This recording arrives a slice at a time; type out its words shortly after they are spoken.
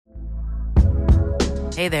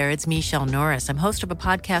Hey there, it's Michelle Norris. I'm host of a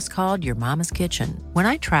podcast called Your Mama's Kitchen. When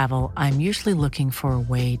I travel, I'm usually looking for a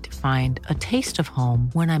way to find a taste of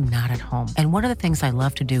home when I'm not at home. And one of the things I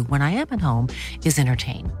love to do when I am at home is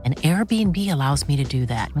entertain. And Airbnb allows me to do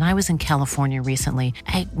that. When I was in California recently,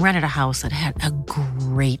 I rented a house that had a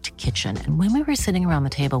great kitchen. And when we were sitting around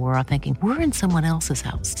the table, we were all thinking, we're in someone else's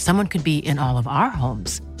house. Someone could be in all of our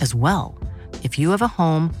homes as well. If you have a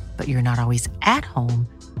home, but you're not always at home,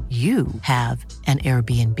 you have an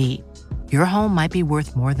Airbnb. Your home might be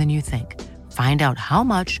worth more than you think. Find out how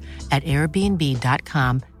much at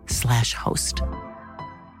airbnb.com/host.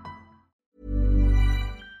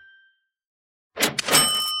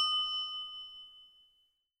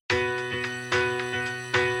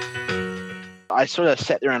 I sort of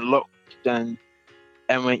sat there and looked and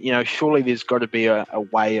went, surely there's got to be a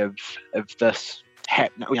way of this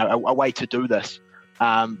happening, a way to do this.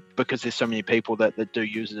 Because there's so many people that do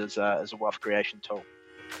use it as a wealth creation tool.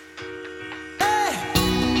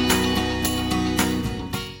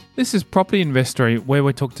 This is Property Investory, where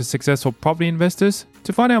we talk to successful property investors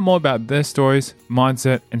to find out more about their stories,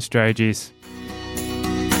 mindset, and strategies.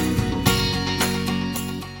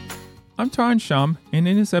 I'm Tyron Shum, and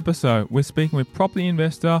in this episode, we're speaking with property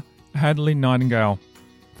investor Hadley Nightingale.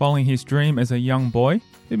 Following his dream as a young boy,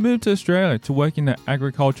 he moved to Australia to work in the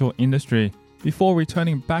agricultural industry, before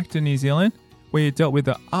returning back to New Zealand, where he dealt with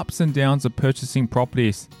the ups and downs of purchasing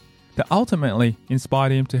properties that ultimately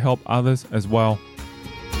inspired him to help others as well.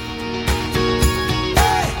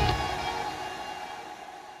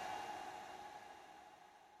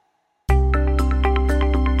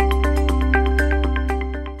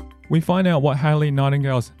 We find out what Hadley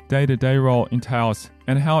Nightingale's day-to-day role entails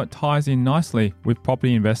and how it ties in nicely with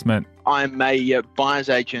property investment. I'm a buyer's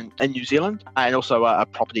agent in New Zealand and also a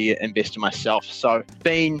property investor myself. So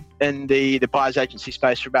been in the buyer's agency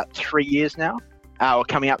space for about 3 years now, or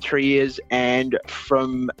coming up 3 years, and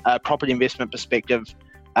from a property investment perspective,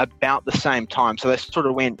 about the same time. So they sort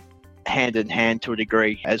of went hand in hand to a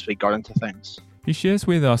degree as we got into things. He shares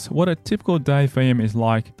with us what a typical day for him is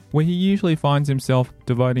like, where he usually finds himself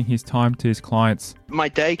devoting his time to his clients. My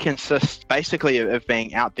day consists basically of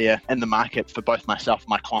being out there in the market for both myself and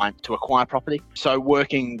my client to acquire property. So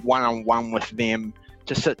working one-on-one with them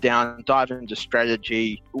to sit down, dive into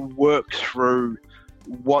strategy, work through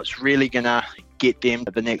what's really going to get them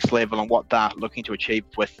to the next level and what they're looking to achieve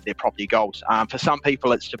with their property goals. For some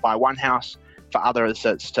people, it's to buy one house. For others,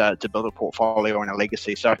 it's to build a portfolio and a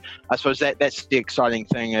legacy. So I suppose that's the exciting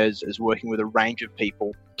thing is working with a range of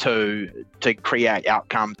people to create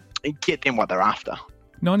outcomes and get them what they're after.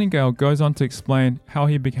 Nightingale goes on to explain how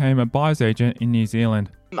he became a buyer's agent in New Zealand.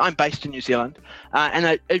 I'm based in New Zealand,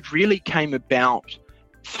 and it really came about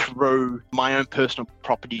through my own personal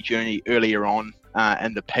property journey earlier on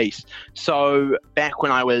in the piece. So back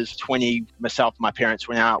when I was 20, myself and my parents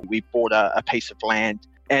went out, we bought a piece of land.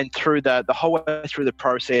 And through the whole way through the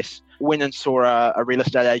process, went and saw a real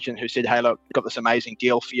estate agent who said, "Hey, look, I've got this amazing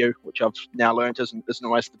deal for you," which I've now learned isn't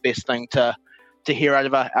always the best thing to hear out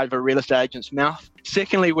of a real estate agent's mouth.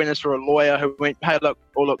 Secondly, went and saw a lawyer who went, "Hey, look,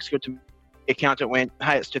 all looks good to me." The accountant went,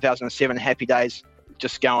 "Hey, it's 2007, happy days.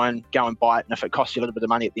 Just go and buy it. And if it costs you a little bit of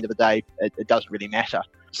money at the end of the day, it doesn't really matter."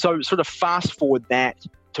 So sort of fast forward that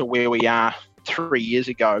to where we are 3 years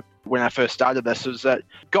ago when I first started this, was that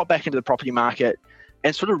got back into the property market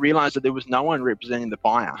and sort of realised that there was no one representing the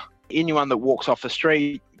buyer. Anyone that walks off the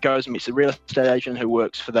street goes and meets a real estate agent who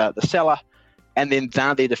works for the seller, and then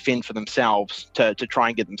they're there to fend for themselves to try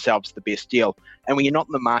and get themselves the best deal. And when you're not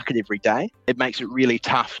in the market every day, it makes it really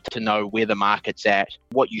tough to know where the market's at,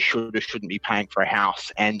 what you should or shouldn't be paying for a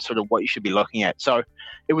house, and sort of what you should be looking at. So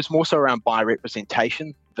it was more so around buyer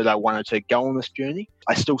representation that I wanted to go on this journey.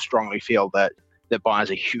 I still strongly feel that buyers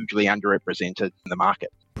are hugely underrepresented in the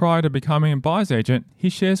market. Prior to becoming a buyer's agent, he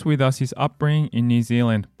shares with us his upbringing in New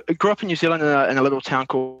Zealand. I grew up in New Zealand in a little town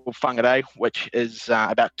called Whangarei, which is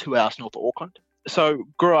about 2 hours north of Auckland. So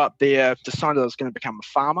grew up there, decided I was going to become a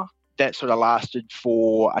farmer. That sort of lasted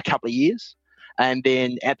for a couple of years. And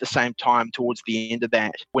then at the same time, towards the end of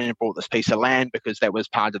that, went and bought this piece of land because that was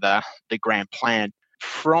part of the grand plan.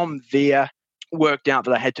 From there, worked out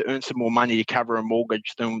that I had to earn some more money to cover a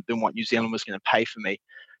mortgage than what New Zealand was going to pay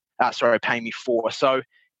me for. So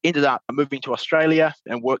ended up moving to Australia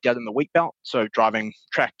and worked out in the wheat belt, so driving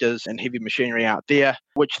tractors and heavy machinery out there,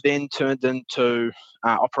 which then turned into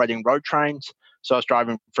operating road trains. So I was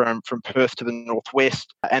driving from Perth to the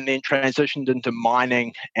northwest, and then transitioned into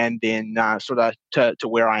mining, and then sort of to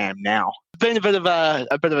where I am now. Been a bit of a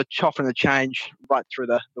chop and a change right through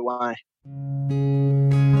the way.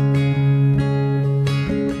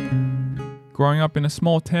 Growing up in a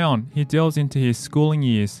small town, he delves into his schooling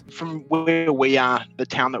years. From where we are, the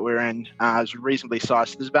town that we're in is reasonably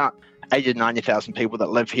sized. There's about 80 to 90,000 people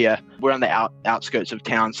that live here. We're on the outskirts of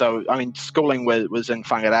town. So, schooling was in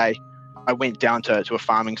Whangarei. I went down to a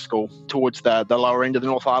farming school towards the lower end of the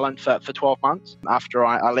North Island for 12 months after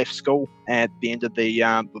I left school at the end of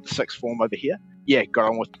the sixth form over here. Yeah, got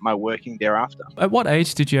on with my working thereafter. At what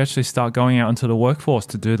age did you actually start going out into the workforce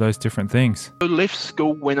to do those different things? I left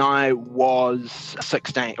school when I was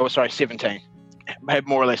 17. I had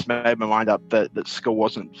more or less made my mind up that school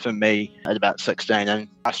wasn't for me at about 16, and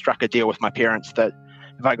I struck a deal with my parents that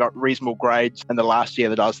if I got reasonable grades in the last year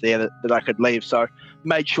that I was there, that I could leave. So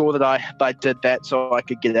made sure that I did that so I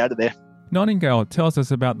could get out of there. Nightingale tells us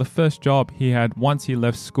about the first job he had once he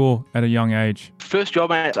left school at a young age. First job,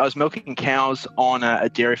 I was milking cows on a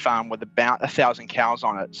dairy farm with about 1,000 cows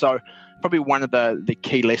on it. So probably one of the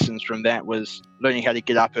key lessons from that was learning how to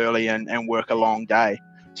get up early and work a long day.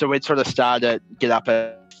 So we'd sort of get up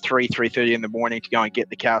at 3:30 in the morning to go and get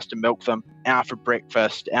the cows to milk them, hour for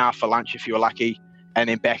breakfast, hour for lunch if you were lucky, and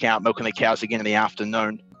then back out milking the cows again in the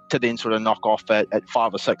afternoon to then sort of knock off at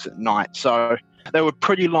 5 or 6 at night. So they were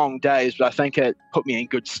pretty long days, but I think it put me in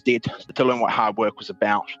good stead to learn what hard work was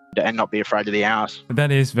about and not be afraid of the hours.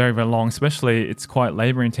 That is very, very long, especially it's quite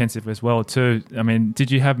labour intensive as well too. Did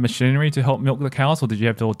you have machinery to help milk the cows or did you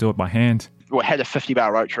have to do it by hand? Well, I had a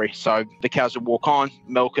 50-bar rotary, so the cows would walk on,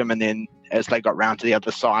 milk them, and then as they got round to the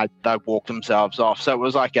other side, they'd walk themselves off. So it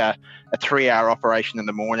was like a 3-hour operation in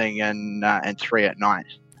the morning and 3 at night.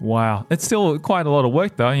 Wow. It's still quite a lot of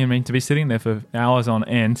work though. To be sitting there for hours on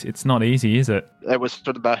end, it's not easy, is it? It was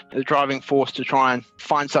sort of the driving force to try and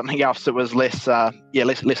find something else that was less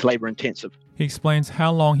labour intensive. He explains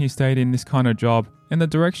how long he stayed in this kind of job and the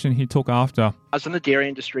direction he took after. I was in the dairy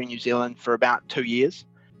industry in New Zealand for about 2 years.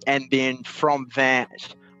 And then from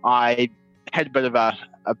that, I had a bit of a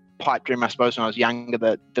pipe dream, I suppose, when I was younger,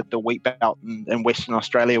 that the wheat belt in Western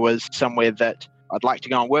Australia was somewhere that I'd like to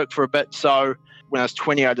go and work for a bit. So when I was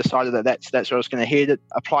 20, I decided that's where I was going to head.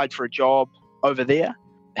 Applied for a job over there,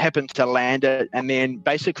 happened to land it. And then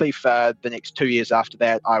basically for the next 2 years after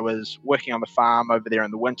that, I was working on the farm over there in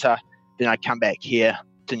the winter. Then I'd come back here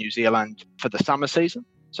to New Zealand for the summer season.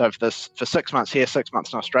 So for 6 months here, 6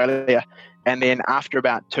 months in Australia. And then after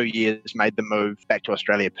about 2 years, made the move back to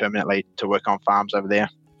Australia permanently to work on farms over there.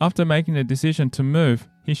 After making the decision to move,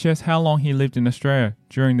 he shares how long he lived in Australia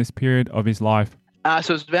during this period of his life. So it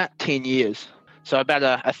was about 10 years. So about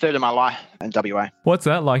a third of my life in WA. What's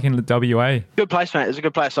that like in the WA? Good place, mate. It's a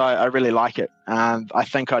good place. I really like it. I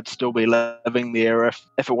think I'd still be living there if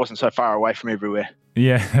it wasn't so far away from everywhere.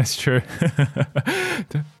 Yeah, that's true.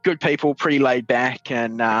 Good people, pretty laid back,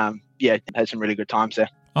 and had some really good times there.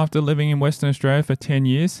 After living in Western Australia for 10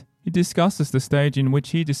 years, he discusses the stage in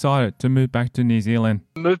which he decided to move back to New Zealand.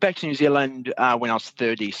 Moved back to New Zealand when I was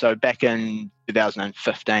 30, so back in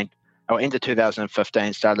 2015. Or end of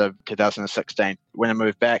 2015, start of 2016. When I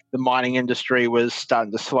moved back, the mining industry was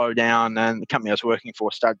starting to slow down and the company I was working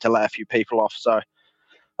for started to lay a few people off. So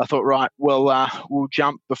I thought, right, we'll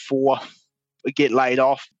jump before we get laid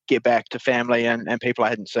off, get back to family and people I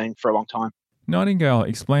hadn't seen for a long time. Nightingale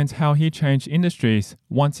explains how he changed industries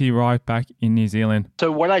once he arrived back in New Zealand.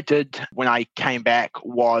 So what I did when I came back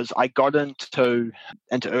was I got into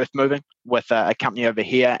earth moving with a company over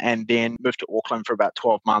here and then moved to Auckland for about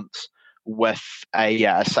 12 months with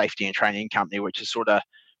a safety and training company, which is sort of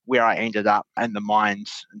where I ended up in the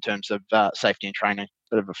mines in terms of safety and training.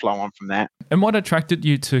 Bit of a flow on from that. And what attracted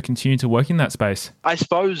you to continue to work in that space? I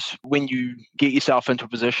suppose when you get yourself into a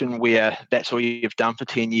position where that's all you've done for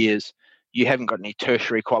 10 years, you haven't got any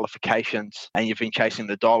tertiary qualifications and you've been chasing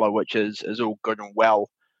the dollar, which is all good and well.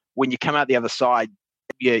 When you come out the other side,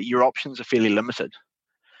 your options are fairly limited.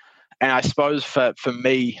 And I suppose for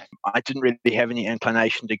me, I didn't really have any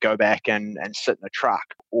inclination to go back and sit in a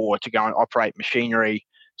truck or to go and operate machinery.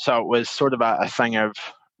 So it was sort of a thing of,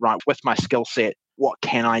 right, with my skill set, what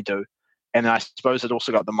can I do? And I suppose it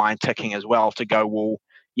also got the mind ticking as well to go, well,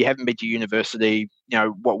 you haven't been to university,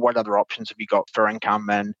 what other options have you got for income?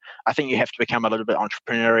 And I think you have to become a little bit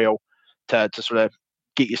entrepreneurial to sort of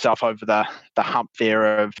get yourself over the hump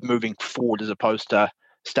there of moving forward as opposed to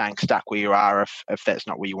staying stuck where you are if that's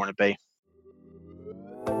not where you want to be.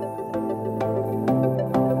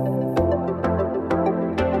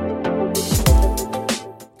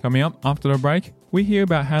 Coming up after the break, we hear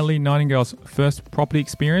about Hadley Nightingale's first property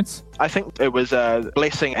experience. I think it was a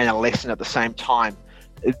blessing and a lesson at the same time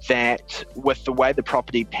that with the way the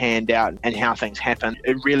property panned out and how things happened,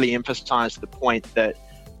 it really emphasised the point that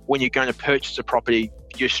when you're going to purchase a property,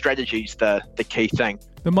 your strategy is the key thing.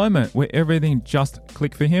 The moment where everything just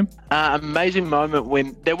clicked for him? Amazing moment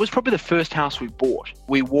when that was probably the first house we bought.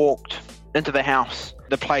 We walked into the house.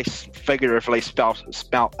 The place figuratively smelt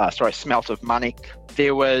of money.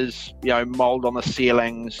 There was, mold on the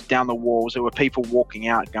ceilings, down the walls. There were people walking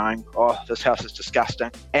out going, "Oh, this house is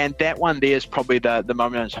disgusting." And that one there is probably the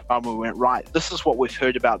moment in time when we went, right, this is what we've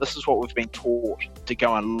heard about. This is what we've been taught to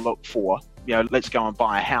go and look for. Let's go and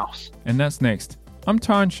buy a house. And that's next. I'm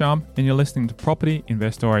Tyrone Shum, and you're listening to Property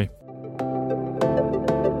Investory.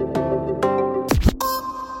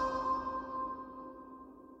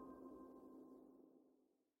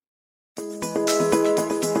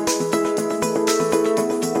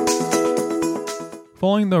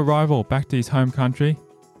 Following the arrival back to his home country,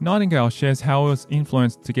 Nightingale shares how he was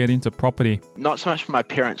influenced to get into property. Not so much from my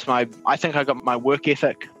parents. I think I got my work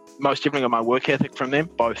ethic. Most definitely got my work ethic from them,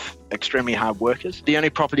 both extremely hard workers. The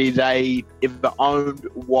only property they ever owned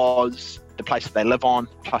was the place that they live on,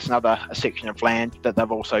 plus a section of land that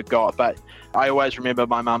they've also got. But I always remember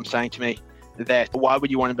my mum saying to me that, why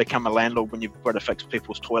would you want to become a landlord when you've got to fix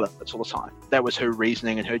people's toilets all the time? That was her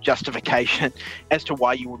reasoning and her justification as to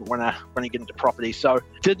why you would want to get into property. So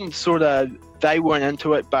they weren't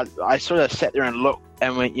into it, but I sort of sat there and looked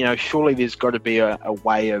and went, surely there's got to be a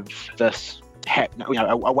way of this happening,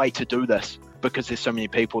 a way to do this, because there's so many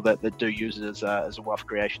people that do use it as a wealth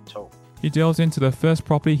creation tool. He delves into the first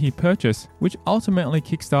property he purchased, which ultimately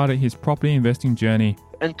kickstarted his property investing journey.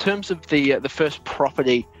 In terms of the first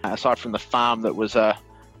property, aside from the farm that was a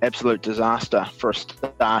absolute disaster for a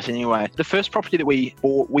start anyway, the first property that we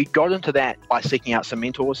bought, we got into that by seeking out some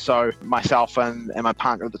mentors. So myself and my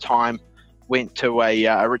partner at the time went to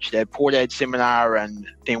a Rich Dad Poor Dad seminar, and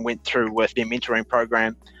then went through with their mentoring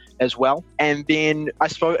program as well. And then I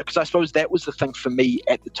suppose that was the thing for me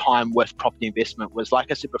at the time with property investment, was,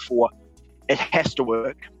 like I said before, it has to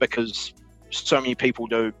work because so many people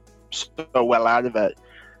do so well out of it.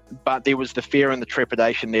 But there was the fear and the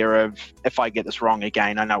trepidation there of, if I get this wrong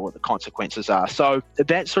again, I know what the consequences are. So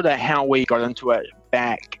that's sort of how we got into it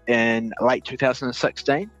back in late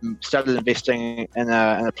 2016. Started investing in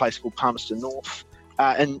a place called Palmerston North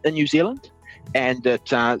in New Zealand. And it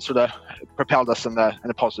sort of propelled us in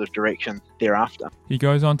a positive direction thereafter. He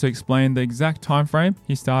goes on to explain the exact time frame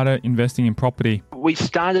he started investing in property. We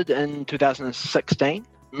started in 2016,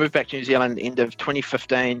 moved back to New Zealand end of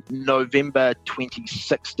 2015. November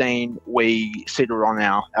 2016, we settled on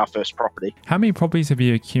our first property. How many properties have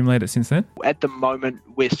you accumulated since then? At the moment,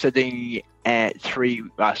 we're sitting at three.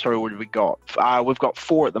 What have we got? We've got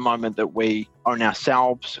 4 at the moment that we own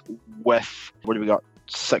ourselves with,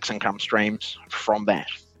 6 income streams from that.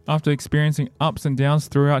 After experiencing ups and downs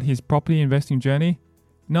throughout his property investing journey,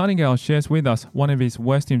 Nightingale shares with us one of his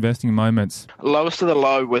worst investing moments. Lowest of the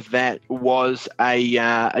low with that was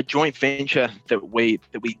a joint venture that we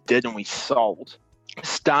did and we sold.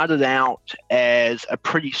 Started out as a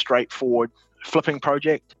pretty straightforward flipping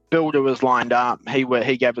project. Builder was lined up. He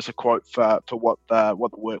gave us a quote for what the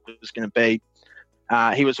work was going to be.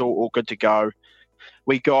 He was all good to go.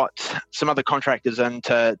 We got some other contractors in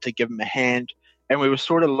to give him a hand, and we were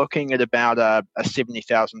sort of looking at about a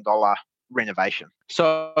 $70,000 renovation.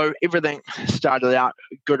 So everything started out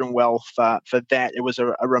good and well for that. It was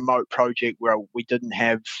a remote project where we didn't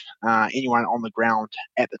have anyone on the ground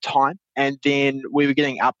at the time. And then we were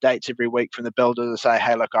getting updates every week from the builder to say,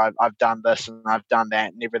 hey, look, I've done this and I've done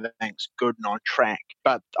that and everything's good and on track.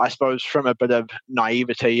 But I suppose from a bit of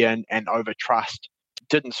naivety and over trust,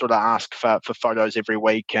 didn't sort of ask for photos every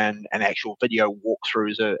week and actual video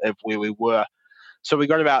walkthroughs of where we were. So we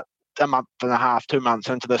got about a month and a half, 2 months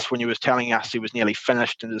into this when he was telling us he was nearly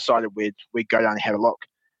finished, and decided we'd go down and have a look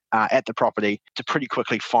at the property to pretty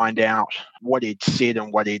quickly find out what he'd said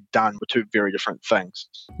and what he'd done were 2 very different things.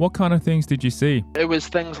 What kind of things did you see? It was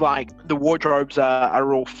things like the wardrobes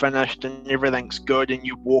are all finished and everything's good, and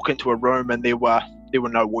you walk into a room and there were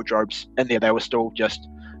no wardrobes in there. They were still just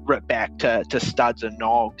ripped back to studs and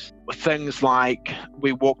nogs. Things like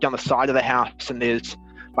we walk down the side of the house and there's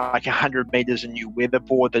like 100 meters of new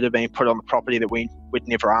weatherboard that had been put on the property that we'd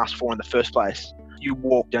never asked for in the first place. You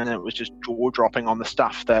walked in and it was just jaw dropping on the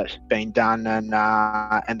stuff that had been done and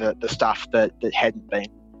the stuff that hadn't been,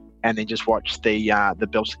 and then just watched the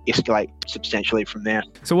bills escalate substantially from there.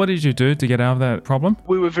 So what did you do to get out of that problem?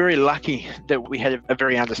 We were very lucky that we had a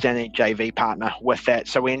very understanding JV partner with that.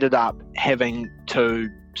 So we ended up having to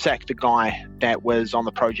sack the guy that was on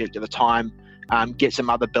the project at the time, get some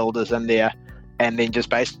other builders in there, and then just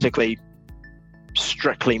basically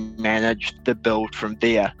strictly managed the build from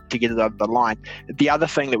there to get it over the line. The other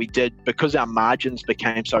thing that we did, because our margins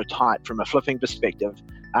became so tight from a flipping perspective,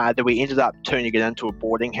 that we ended up turning it into a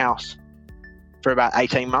boarding house. for about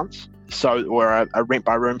 18 months. So, or a rent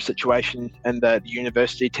by room situation in the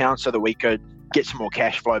university town so that we could get some more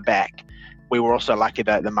cash flow back. We were also lucky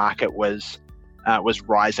that the market was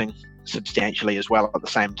rising substantially as well at the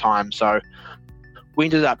same time. So we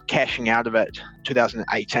ended up cashing out of it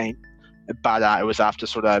 2018, but it was after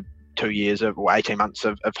sort of 2 years or 18 months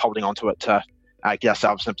of holding on to it to get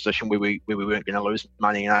ourselves in a position where we weren't going to lose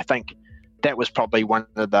money. And I think that was probably one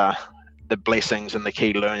of the blessings and the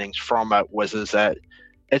key learnings from it is that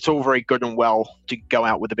it's all very good and well to go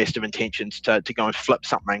out with the best of intentions to go and flip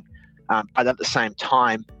something. But at the same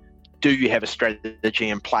time, do you have a strategy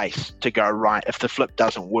in place to go, right, if the flip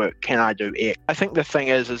doesn't work, can I do X? I think the thing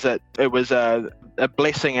is that it was a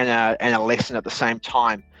blessing and a lesson at the same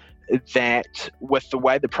time, that with the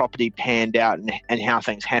way the property panned out and how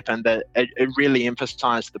things happened, that it really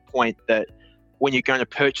emphasized the point that when you're going to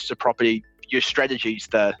purchase a property, your strategy is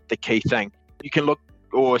the key thing. You can look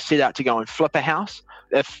or set out to go and flip a house.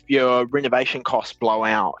 If your renovation costs blow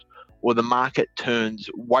out or the market turns,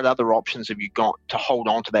 what other options have you got to hold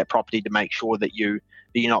on to that property to make sure that you're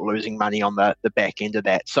not losing money on the back end of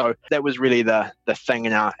that? So that was really the thing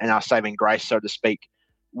in our saving grace, so to speak,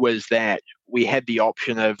 was that we had the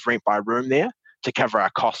option of rent by room there to cover our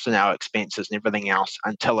costs and our expenses and everything else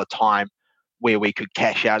until a time where we could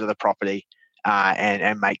cash out of the property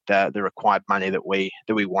and make the required money that we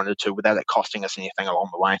wanted to without it costing us anything along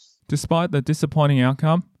the way. Despite the disappointing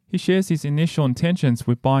outcome, he shares his initial intentions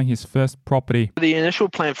with buying his first property. The initial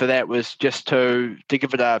plan for that was just to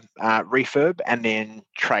give it a refurb and then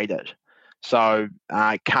trade it. So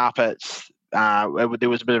carpets, there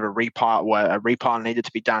was a bit of a repile needed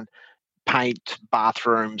to be done, paint,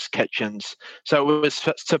 bathrooms, kitchens. So it was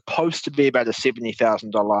supposed to be about a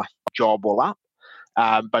 $70,000 job all up.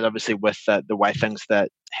 But obviously with the way things that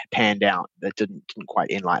panned out, that didn't quite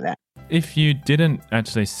end like that. If you didn't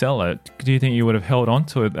actually sell it, do you think you would have held on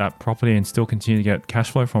to that property and still continue to get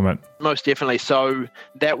cash flow from it? Most definitely. So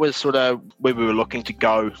that was sort of where we were looking to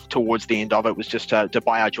go towards the end of it, was just to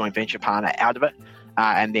buy our joint venture partner out of it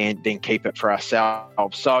and then keep it for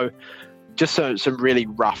ourselves. So just some really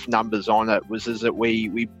rough numbers on it is that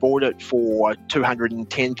we bought it for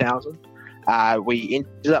 $210,000. We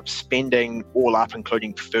ended up spending all up,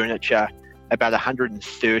 including furniture, about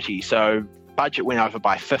 $130. So budget went over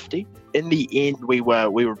by 50. In the end, we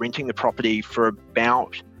were renting the property for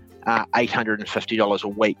about $850 a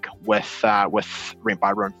week with rent by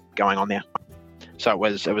room going on there. So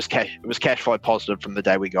it was cash flow positive from the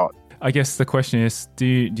day we got. I guess the question is, do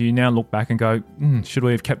you now look back and go, should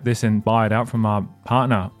we have kept this and buy it out from our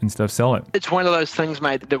partner instead of sell it? It's one of those things,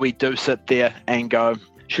 mate, that we do sit there and go,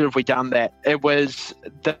 should have we done that? It was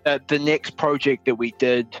the next project that we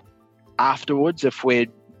did afterwards. If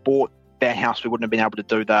we'd bought that house, we wouldn't have been able to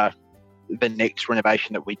do the next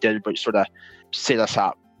renovation that we did, which sort of set us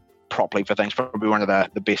up properly for things. Probably one of the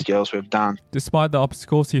best deals we've done. Despite the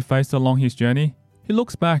obstacles he faced along his journey, he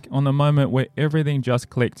looks back on the moment where everything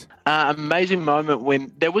just clicked. Amazing moment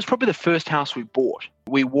when that was probably the first house we bought.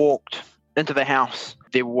 We walked into the house.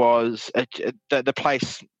 There was the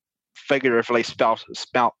place figuratively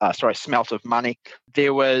smelt of money.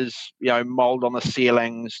 There was mold on the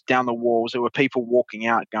ceilings, down the walls. There were people walking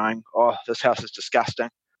out going, "Oh, this house is disgusting."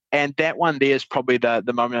 And that one there is probably the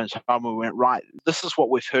moment in time when we went, right, this is what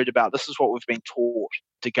we've heard about. This is what we've been taught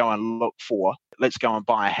to go and look for. Let's go and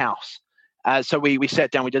buy a house. So we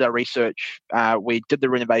sat down, we did our research, we did the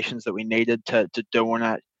renovations that we needed to do on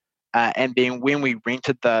it. And then when we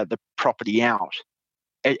rented the property out,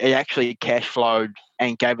 it actually cash flowed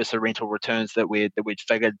and gave us the rental returns that we'd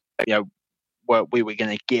figured what we were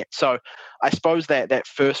going to get. So I suppose that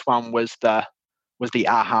first one was the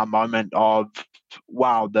aha moment of,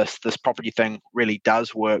 wow, this property thing really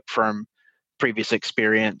does work, from previous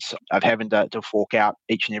experience of having to fork out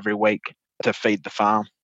each and every week to feed the farm.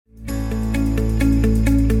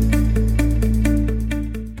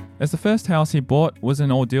 As the first house he bought was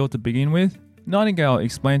an ordeal to begin with, Nightingale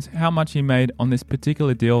explains how much he made on this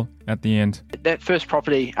particular deal at the end. That first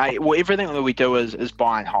property, everything that we do is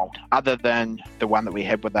buy and hold, other than the one that we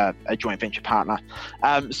had with a joint venture partner.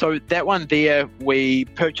 So that one there, we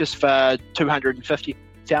purchased for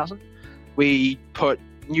 $250,000. We put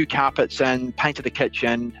new carpets in, painted the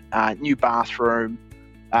kitchen, new bathroom,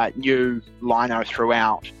 new lino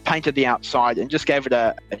throughout, painted the outside, and just gave it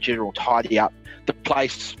a general tidy up. The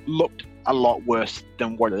place looked a lot worse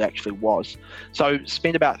than what it actually was. So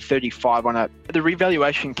spent about $35 on it. The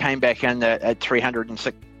revaluation came back in at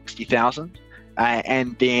 $360,000.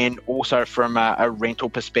 And then also from a rental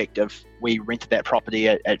perspective, we rented that property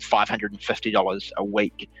at $550 a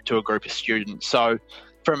week to a group of students. So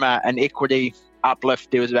from an equity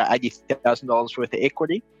uplift, there was about $80,000 worth of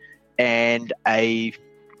equity and a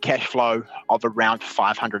cash flow of around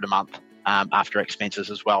 $500 a month after expenses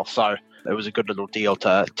as well. So it was a good little deal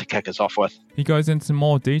to kick us off with. He goes into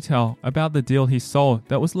more detail about the deal he sold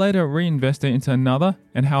that was later reinvested into another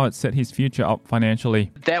and how it set his future up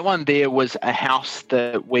financially. That one there was a house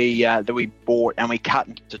that we bought and we cut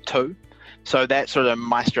into two. So that's sort of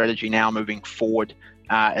my strategy now moving forward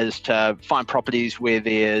is to find properties where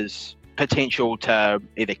there's potential to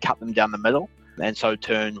either cut them down the middle and so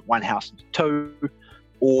turn one house into two,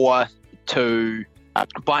 or to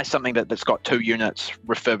buy something that's got two units,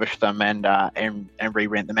 refurbish them and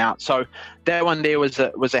re-rent them out. So that one there was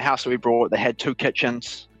a house that we bought that had two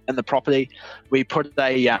kitchens in the property. We put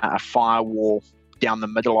a firewall down the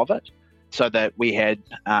middle of it so that we had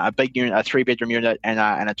a big unit, a 3-bedroom unit and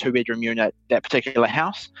a 2-bedroom unit, that particular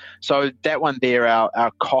house. So that one there,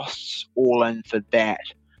 our costs all in for that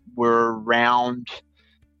were around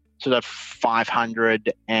sort of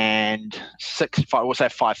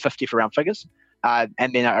 550 for round figures. And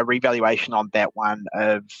then a revaluation on that one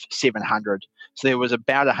of 700. So there was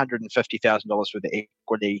about $150,000 worth of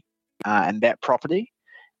equity in that property.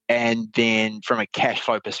 And then from a cash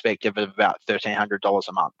flow perspective of about $1,300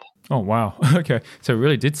 a month. Oh, wow. Okay. So it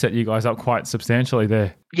really did set you guys up quite substantially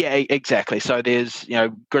there. Yeah, exactly. So there's,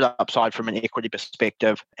 good upside from an equity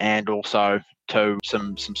perspective and also to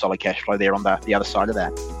some solid cash flow there on the other side of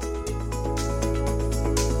that.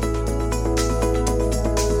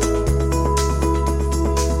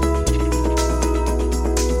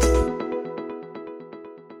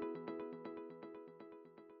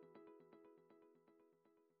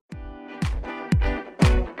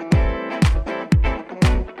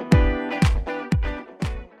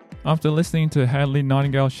 After listening to Hadley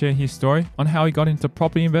Nightingale share his story on how he got into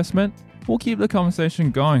property investment, we'll keep the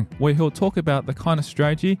conversation going, where he'll talk about the kind of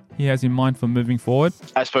strategy he has in mind for moving forward.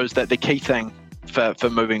 I suppose that the key thing for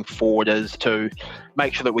moving forward is to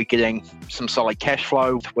make sure that we're getting some solid cash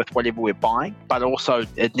flow with whatever we're buying, but also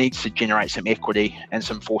it needs to generate some equity and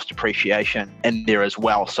some forced appreciation in there as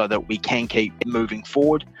well so that we can keep moving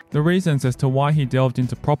forward. The reasons as to why he delved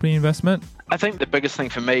into property investment. I think the biggest thing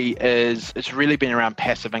for me is it's really been around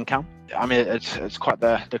passive income. I mean, it's quite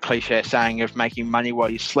the cliche saying of making money while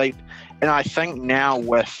you sleep. And I think now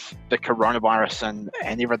with the coronavirus and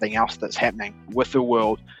everything else that's happening with the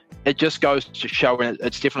world, it just goes to show, and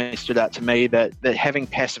it's definitely stood out to me, that having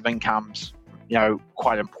passive income's,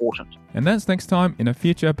 quite important. And that's next time in a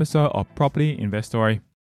future episode of Property Investory.